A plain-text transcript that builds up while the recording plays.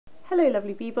Hello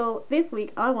lovely people, this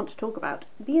week I want to talk about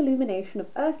The Illumination of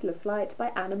Ursula Flight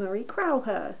by Anna Marie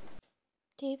Crowhurst.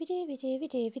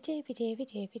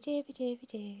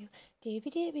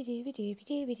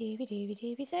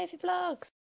 Sophie Vlogs.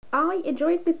 I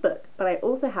enjoyed this book, but I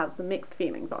also have some mixed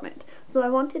feelings on it, so I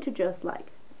wanted to just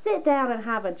sit down and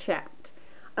have a chat.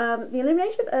 The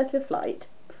Illumination of Ursula Flight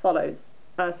follows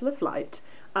Ursula Flight,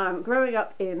 growing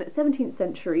up in 17th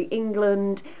century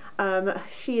England.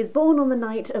 She is born on the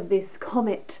night of this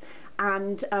comet,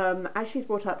 and as she's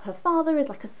brought up, her father is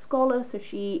like a scholar, so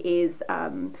she is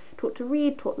taught to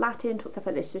read, taught Latin, taught stuff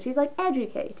like this, so she's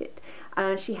educated.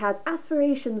 She has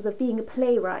aspirations of being a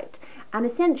playwright, and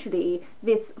essentially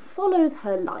this follows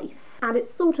her life, and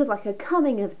it's sort of like a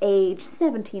coming of age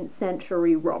 17th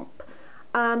century romp.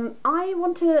 I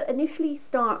want to initially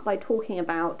start by talking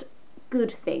about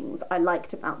good things I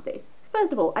liked about this.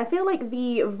 First of all, I feel like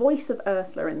the voice of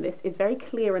Ursula in this is very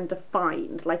clear and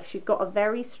defined. Like, she's got a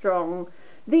very strong...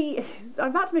 I'm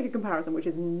about to make a comparison which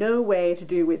is no way to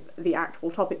do with the actual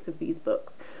topics of these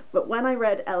books, but when I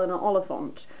read Eleanor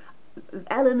Oliphant,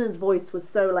 Eleanor's voice was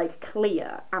so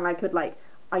clear, and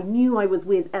I knew I was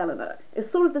with Eleanor.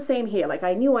 It's sort of the same here.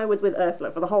 I knew I was with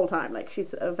Ursula for the whole time. She's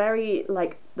a very,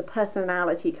 the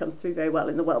personality comes through very well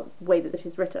in the way that it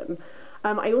is written.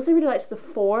 I also really liked the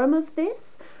form of this.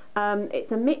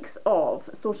 It's a mix of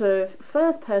sort of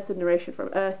first-person narration from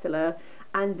Ursula,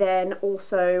 and then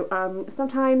also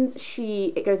sometimes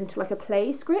it goes into a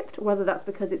play script, whether that's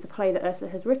because it's a play that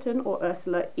Ursula has written or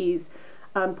Ursula is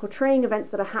portraying events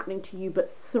that are happening to you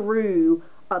but through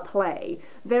a play,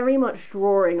 very much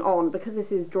drawing on, because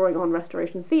this is drawing on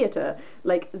Restoration theatre,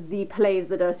 the plays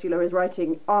that Ursula is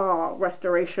writing are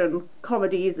Restoration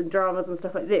comedies and dramas and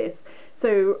stuff like this.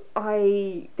 So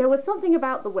there was something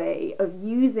about the way of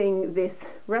using this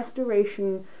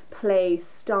Restoration play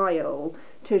style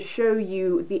to show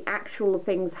you the actual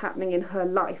things happening in her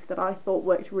life that I thought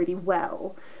worked really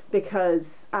well, because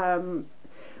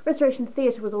Restoration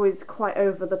theatre was always quite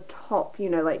over the top,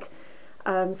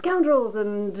 scoundrels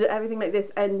and everything like this,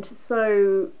 and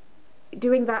so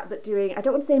doing that, but doing, I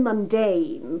don't want to say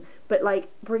mundane, but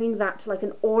bringing that to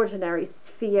an ordinary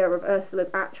sphere of Ursula's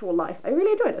actual life, I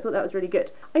really enjoyed it. I thought that was really good.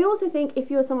 I also think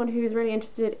if you're someone who's really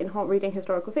interested in reading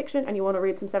historical fiction and you want to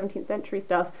read some 17th century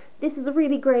stuff, this is a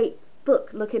really great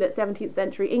book looking at 17th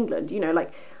century England.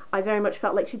 I very much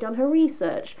felt like she'd done her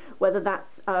research, whether that's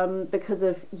because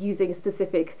of using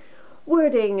specific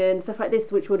wording and stuff like this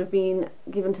which would have been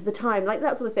given to the time,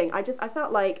 that sort of thing. I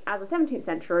felt like as a 17th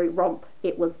century romp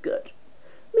it was good.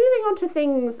 Moving on to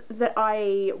things that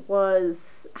I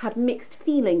had mixed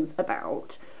feelings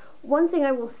about, one thing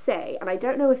I will say, and I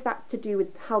don't know if that's to do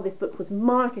with how this book was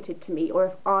marketed to me or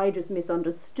if I just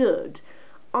misunderstood,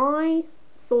 I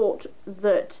thought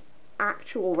that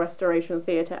actual Restoration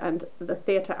theatre and the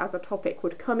theatre as a topic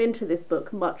would come into this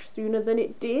book much sooner than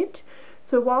it did.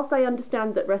 So whilst I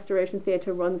understand that Restoration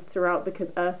theatre runs throughout because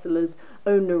Ursula's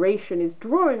own narration is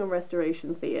drawing on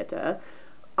Restoration theatre,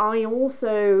 I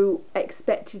also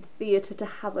expected theatre to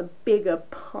have a bigger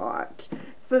part.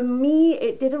 For me,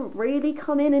 it didn't really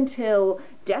come in until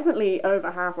definitely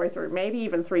over halfway through, maybe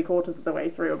even 3/4 of the way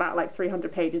through, about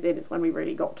 300 pages in is when we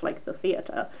really got to the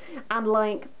theatre. And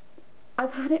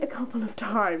I've had it a couple of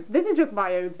times. This is just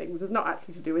my own thing. This is not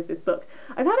actually to do with this book.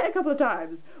 I've had it a couple of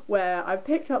times where I've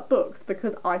picked up books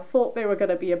because I thought they were going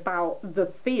to be about the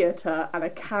theatre and a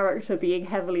character being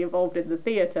heavily involved in the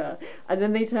theatre, and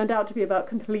then they turned out to be about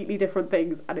completely different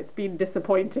things, and it's been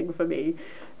disappointing for me.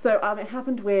 So it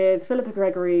happened with Philippa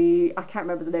Gregory, I can't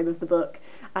remember the name of the book,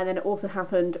 and then it also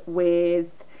happened with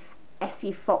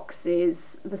Essie Fox's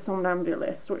The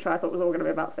Somnambulist, which I thought was all going to be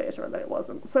about theatre, and then it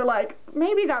wasn't. So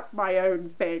maybe that's my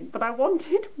own thing, but I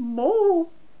wanted more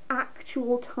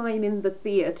actual time in the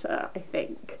theatre, I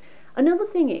think. Another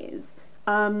thing is,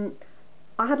 I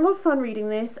had a lot of fun reading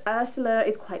this. Ursula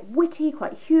is quite witty,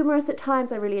 quite humorous at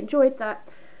times, I really enjoyed that,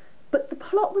 but the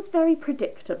plot was very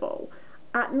predictable.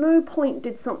 At no point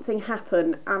did something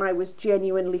happen and I was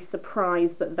genuinely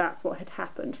surprised that that's what had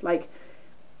happened.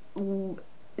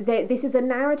 This is a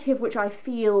narrative which I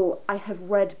feel I have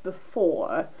read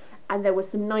before, and there were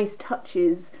some nice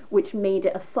touches which made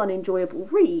it a fun, enjoyable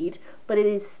read, but it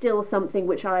is still something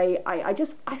which I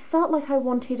felt like I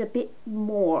wanted a bit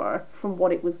more from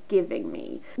what it was giving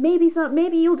me. Maybe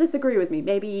you'll disagree with me,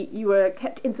 maybe you were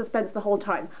kept in suspense the whole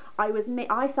time. I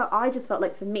just felt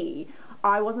like, for me,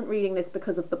 I wasn't reading this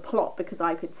because of the plot, because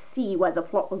I could see where the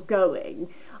plot was going.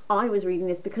 I was reading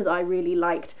this because I really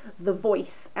liked the voice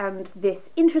and this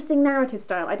interesting narrative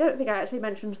style. I don't think I actually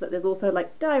mentioned that there's also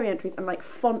like diary entries and like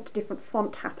different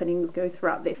font happenings go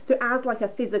throughout this. So as like a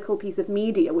physical piece of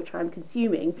media which I'm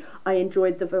consuming, I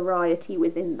enjoyed the variety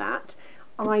within that.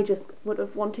 I just would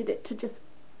have wanted it to just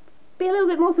be a little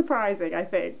bit more surprising, I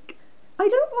think. I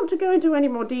don't want to go into any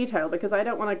more detail because I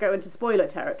don't want to go into spoiler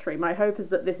territory. My hope is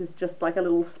that this is just like a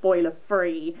little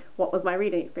spoiler-free, what was my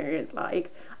reading experience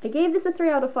like. I gave this a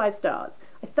 3 out of 5 stars.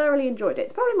 I thoroughly enjoyed it.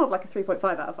 It's probably more like a 3.5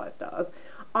 out of 5 stars.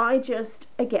 I just,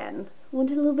 again,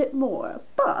 wanted a little bit more.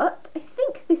 But I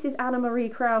think this is Anna Marie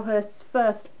Crowhurst's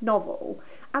first novel.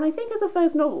 And I think as a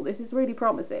first novel, this is really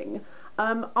promising.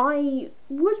 I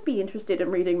would be interested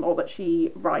in reading more that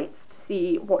she writes to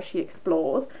see what she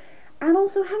explores. And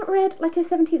also haven't read like a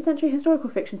 17th century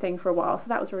historical fiction thing for a while, so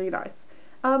that was really nice.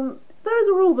 Those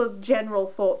are all the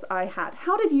general thoughts I had.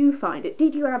 How did you find it?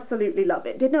 Did you absolutely love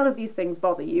it? Did none of these things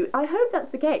bother you? I hope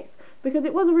that's the case, because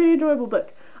it was a really enjoyable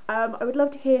book. I would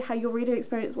love to hear how your reading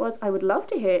experience was. I would love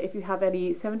to hear if you have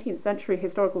any 17th century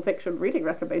historical fiction reading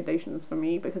recommendations for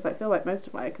me, because I feel like most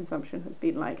of my consumption has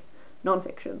been like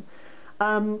non-fiction.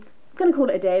 I'm going to call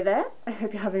it a day there. I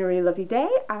hope you're having a really lovely day,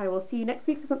 and I will see you next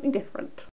week for something different.